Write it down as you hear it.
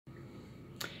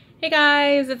Hey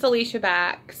guys, it's Alicia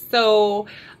back. So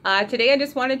today I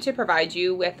just wanted to provide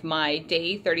you with my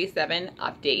day 37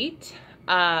 update.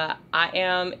 I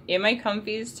am in my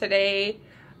comfies today.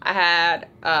 I had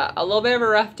a little bit of a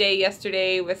rough day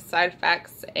yesterday with side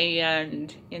effects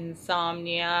and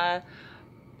insomnia,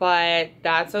 but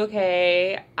that's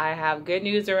okay. I have good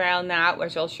news around that,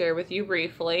 which I'll share with you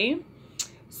briefly.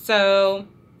 So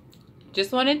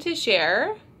just wanted to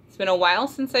share. It's been a while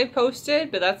since I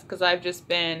posted, but that's because I've just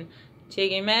been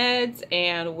taking meds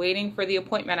and waiting for the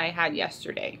appointment I had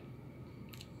yesterday.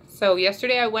 So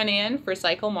yesterday I went in for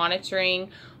cycle monitoring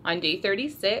on day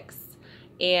 36,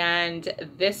 and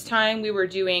this time we were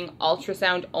doing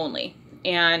ultrasound only.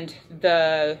 And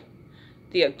the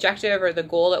objective or the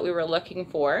goal that we were looking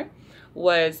for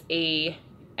was a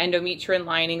endometrial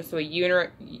lining, so a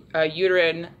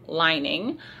uterine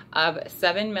lining of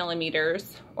 7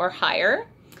 millimeters or higher.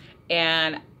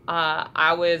 And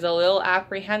I was a little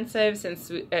apprehensive since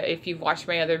if you've watched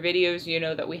my other videos, you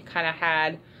know that we kind of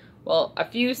had, well, a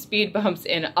few speed bumps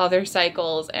in other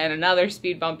cycles and another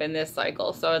speed bump in this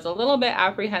cycle. So I was a little bit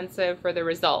apprehensive for the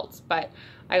results, but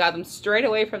I got them straight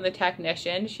away from the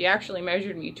technician. She actually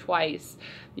measured me twice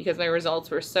because my results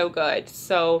were so good.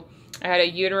 So I had a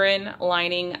uterine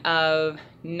lining of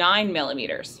 9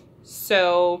 millimeters.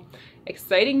 So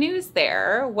exciting news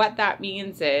there. What that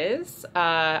means is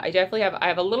I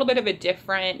have a little bit of a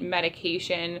different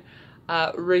medication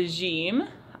regime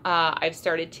I've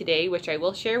started today, which I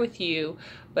will share with you.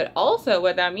 But also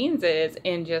what that means is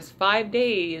in just 5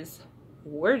 days,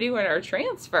 we're doing our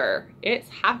transfer. It's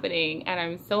happening and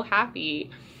I'm so happy.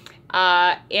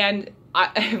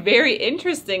 Very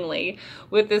interestingly,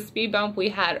 with the speed bump we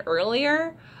had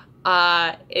earlier,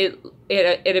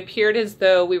 it appeared as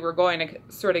though we were going to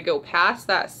sort of go past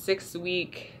that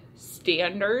 6-week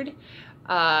standard,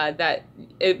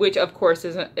 which of course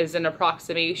is an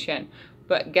approximation.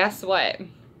 But guess what?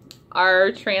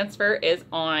 Our transfer is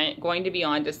going to be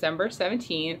on December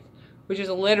 17th, which is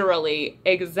literally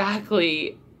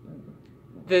exactly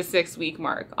the 6-week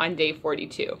mark on day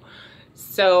 42.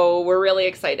 So we're really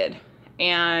excited.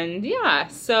 And yeah,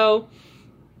 so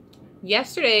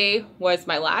yesterday was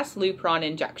my last Lupron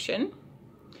injection.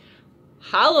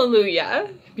 Hallelujah,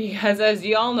 because as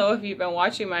you all know, if you've been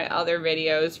watching my other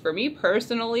videos, for me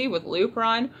personally with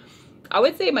Lupron, I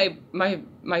would say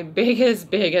my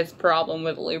biggest problem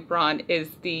with Lupron is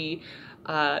the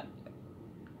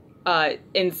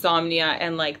insomnia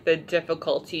and like the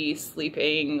difficulty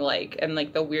sleeping, and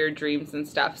the weird dreams and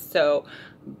stuff. So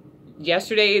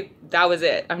yesterday, that was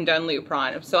it. I'm done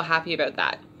Lupron. I'm so happy about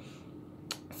that.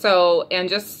 So, and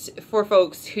just for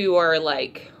folks who are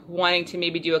like wanting to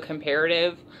maybe do a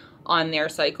comparative on their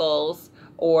cycles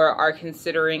or are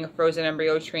considering a frozen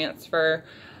embryo transfer,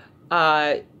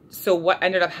 so what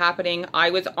ended up happening,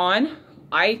 I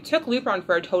took Lupron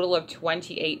for a total of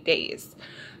 28 days.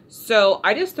 So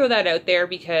I just throw that out there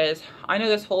because I know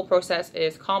this whole process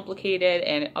is complicated,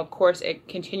 and of course it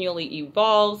continually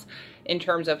evolves in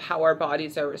terms of how our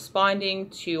bodies are responding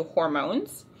to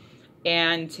hormones.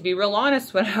 And to be real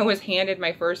honest, when I was handed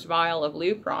my first vial of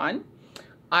Lupron,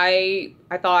 I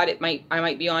thought I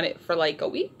might be on it for like a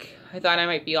week. I thought I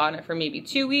might be on it for maybe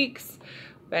 2 weeks.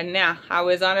 But nah, I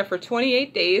was on it for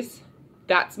 28 days.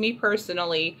 That's me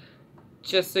personally,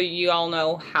 just so you all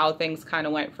know how things kind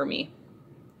of went for me.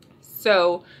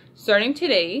 So starting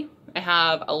today, I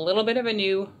have a little bit of a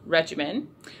new regimen.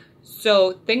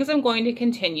 So things I'm going to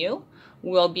continue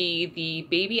will be the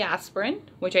baby aspirin,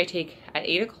 which I take at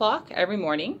 8 o'clock every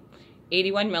morning,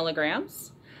 81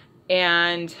 milligrams.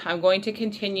 And I'm going to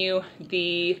continue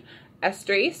the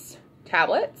estrase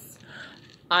tablets.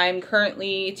 I'm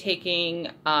currently taking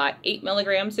 8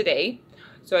 milligrams a day.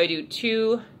 So I do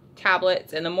 2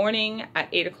 tablets in the morning at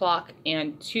 8 o'clock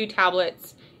and 2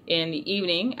 tablets in the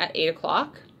evening at 8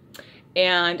 o'clock.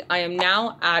 And I am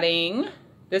now adding,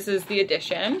 this is the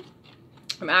addition,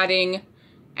 I'm adding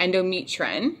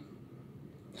endometrium.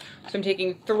 So I'm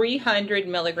taking 300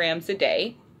 milligrams a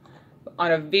day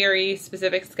on a very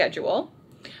specific schedule.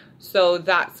 So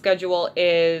that schedule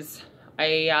is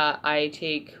I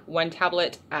take 1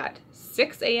 tablet at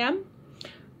 6 a.m.,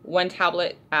 1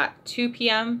 tablet at 2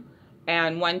 p.m.,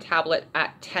 and 1 tablet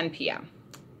at 10 p.m.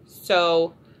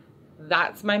 So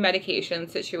that's my medication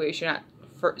situation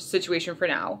for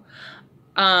now.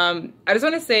 I just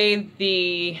want to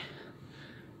say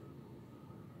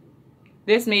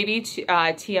this may be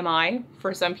TMI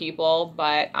for some people,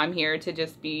 but I'm here to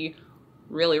just be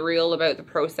really real about the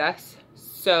process.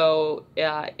 So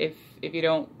if you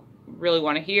don't really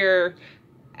want to hear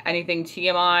anything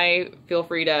TMI, feel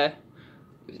free to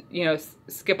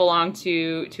skip along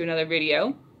to another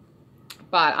video.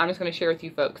 but I'm just going to share with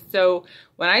you folks. So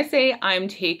when I say I'm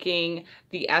taking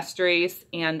the estrace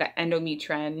and the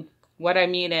endometrin, what I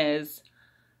mean is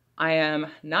I am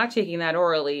not taking that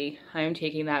orally, I am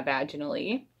taking that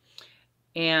vaginally.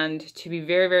 And to be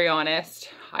very, very honest,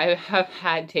 I have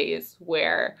had days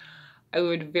where I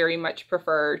would very much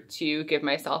prefer to give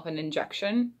myself an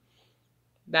injection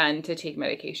than to take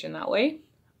medication that way.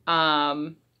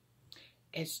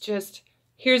 It's just,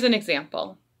 here's an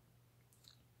example.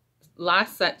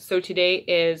 So today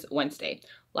is Wednesday.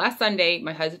 Last Sunday,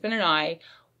 my husband and I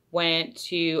went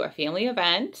to a family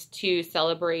event to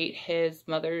celebrate his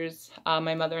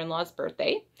my mother-in-law's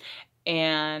birthday.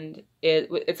 And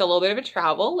it's a little bit of a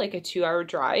travel, like a 2-hour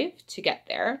drive to get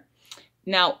there.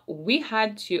 Now we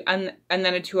had to, and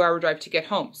then a 2-hour drive to get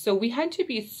home. So we had to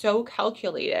be so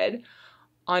calculated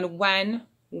on when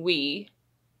we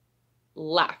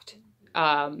left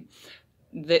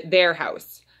their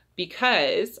house,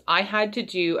 because I had to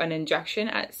do an injection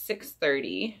at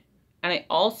 6:30, and I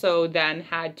also then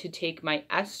had to take my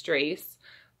estrace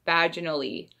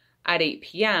vaginally at 8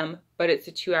 p.m., but it's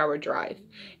a 2-hour drive.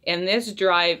 And this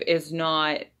drive is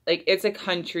not, like, it's a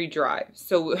country drive.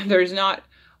 So there's not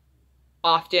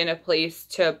often a place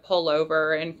to pull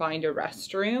over and find a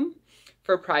restroom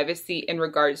for privacy in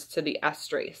regards to the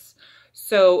estrace.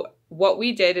 So what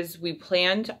we did is we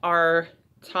planned our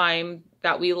time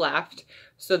that we left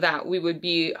so that we would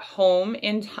be home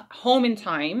in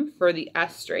time for the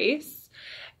estrace.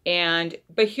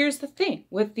 But here's the thing,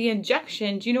 with the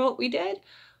injection, do you know what we did?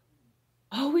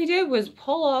 All we did was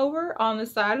pull over on the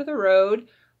side of the road,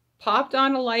 popped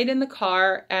on a light in the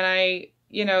car, and I,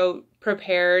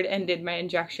 prepared and did my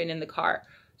injection in the car.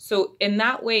 So in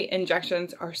that way,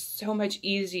 injections are so much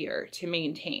easier to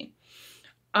maintain.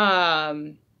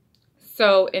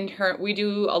 So in turn, we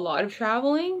do a lot of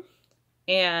traveling,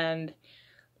 and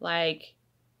like,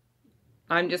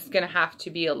 I'm just going to have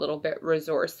to be a little bit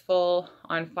resourceful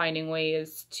on finding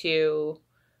ways to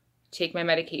take my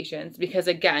medications, because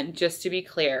again, just to be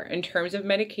clear, in terms of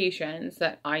medications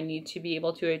that I need to be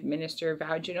able to administer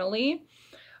vaginally,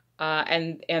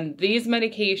 and these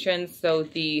medications, so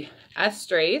the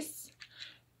estrace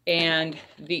and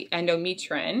the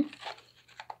endometrin,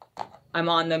 I'm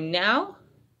on them now,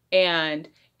 and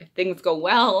if things go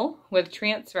well with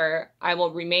transfer, I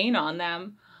will remain on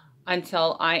them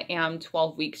until I am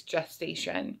 12 weeks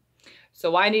gestation.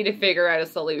 So I need to figure out a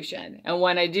solution. And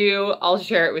when I do, I'll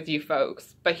share it with you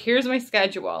folks. But here's my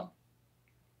schedule.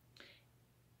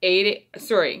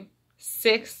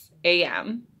 6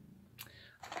 a.m.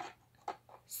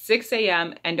 6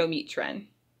 a.m. endometrin.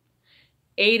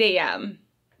 8 a.m.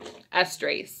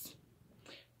 estrace.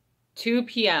 2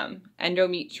 p.m.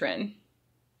 endometrin.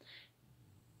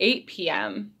 8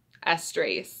 p.m.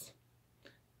 estrace.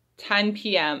 10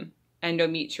 p.m.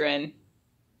 endometrin.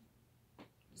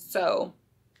 So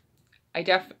I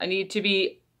need to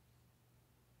be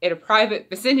in a private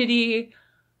vicinity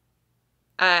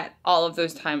at all of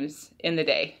those times in the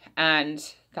day. And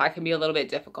that can be a little bit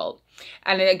difficult.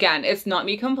 And again, it's not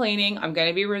me complaining. I'm going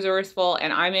to be resourceful,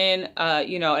 and I'm in,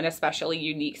 an especially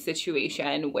unique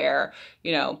situation where,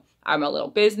 I'm a little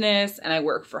business and I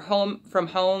work from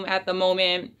home at the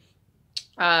moment.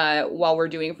 While we're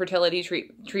doing fertility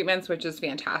treatments, which is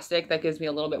fantastic. That gives me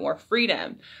a little bit more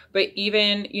freedom. But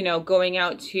even, going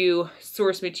out to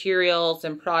source materials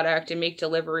and product and make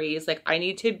deliveries, like, I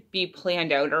need to be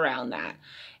planned out around that.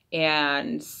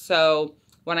 And so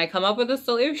when I come up with a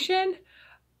solution,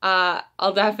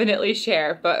 I'll definitely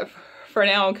share. But for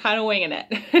now, I'm kind of winging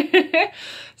it.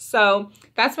 So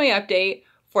that's my update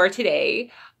for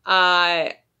today.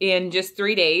 In just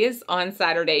 3 days, on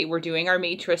Saturday, we're doing our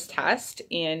matrix test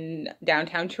in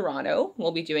downtown Toronto.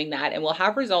 We'll be doing that, and we'll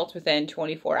have results within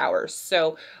 24 hours.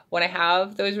 So when I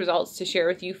have those results to share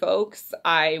with you folks,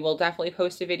 I will definitely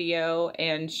post a video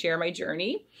and share my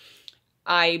journey.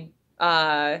 I'm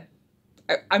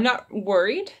not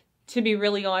worried, to be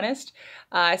really honest.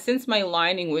 Since my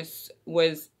lining was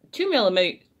 2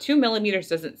 millimeters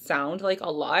doesn't sound like a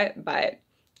lot, but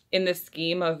in the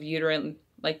scheme of uterine,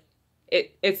 like,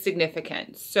 it's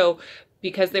significant. So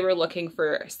because they were looking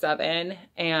for 7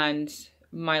 and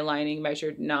my lining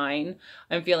measured 9,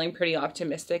 I'm feeling pretty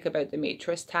optimistic about the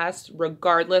matrix test.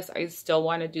 Regardless, I still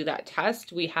want to do that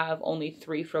test. We have only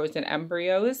 3 frozen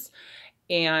embryos,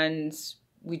 and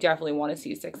we definitely want to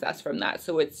see success from that.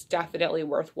 So it's definitely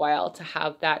worthwhile to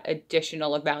have that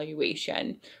additional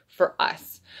evaluation for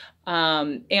us.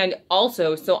 And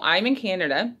also, so I'm in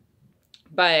Canada,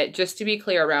 but just to be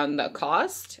clear around the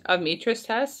cost of matrix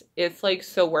tests, it's like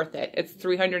so worth it. It's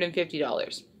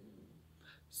 $350.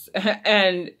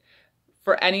 And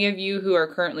for any of you who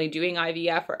are currently doing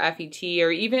IVF or FET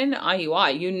or even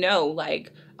IUI, you know,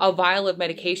 like a vial of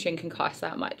medication can cost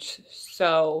that much.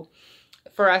 So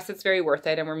for us, it's very worth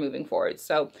it, and we're moving forward.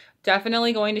 So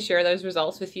definitely going to share those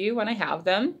results with you when I have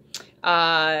them.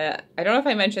 I don't know if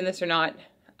I mentioned this or not,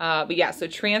 but yeah, so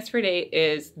transfer date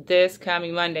is this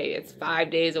coming Monday. It's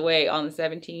 5 days away on the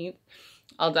 17th.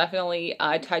 I'll definitely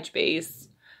touch base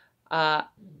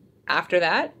after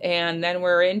that, and then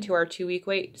we're into our 2-week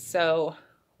wait. So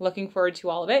looking forward to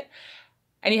all of it.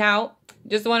 Anyhow,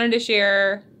 just wanted to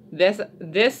share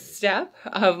this step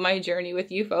of my journey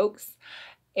with you folks.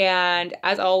 And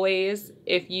as always,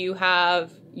 if you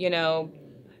have, you know,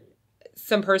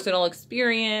 some personal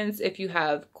experience, if you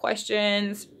have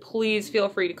questions, please feel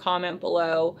free to comment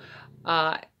below.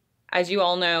 As you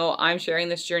all know, I'm sharing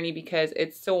this journey because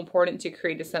it's so important to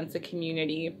create a sense of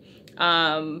community,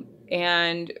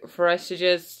 and for us to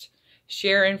just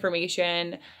share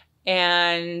information.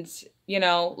 And, you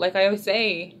know, like I always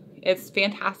say, it's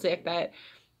fantastic that,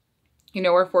 you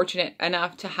know, we're fortunate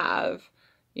enough to have,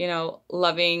 you know,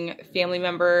 loving family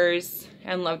members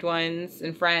and loved ones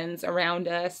and friends around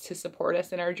us to support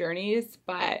us in our journeys.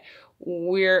 But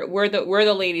we're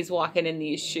the ladies walking in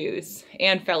these shoes,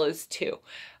 and fellas too.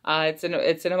 It's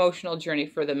an emotional journey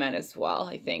for the men as well,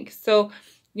 I think. So,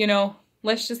 you know,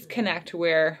 let's just connect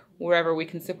wherever we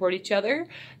can support each other.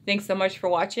 Thanks so much for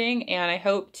watching, and I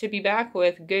hope to be back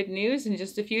with good news in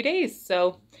just a few days.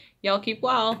 So y'all keep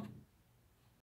well.